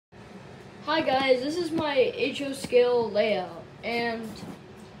Hi guys, this is my HO scale layout, and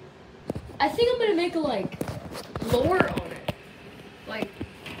I think I'm gonna make a lore on it, like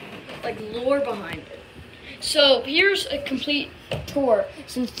lore behind it. So here's a complete tour.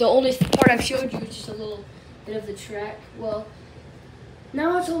 Since the only part I've showed you is just a little bit of the track. Well,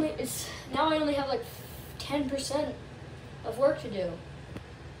 now now I only have like 10% of work to do,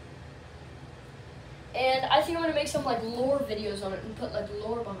 and I think I'm gonna make some lore videos on it and put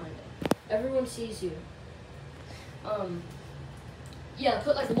lore behind it. Everyone sees you. Yeah,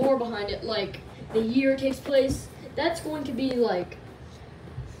 put lore behind it, like the year it takes place. That's going to be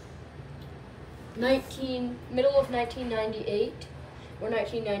middle of 1998 or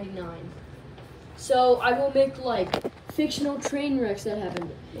 1999. So I will make fictional train wrecks that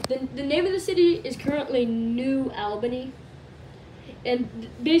happened. The name of the city is currently New Albany, and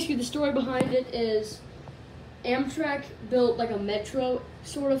basically the story behind it is Amtrak built a metro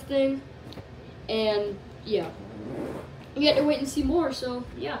sort of thing. And yeah, you have to wait and see more. So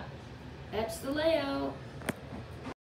yeah, that's the layout.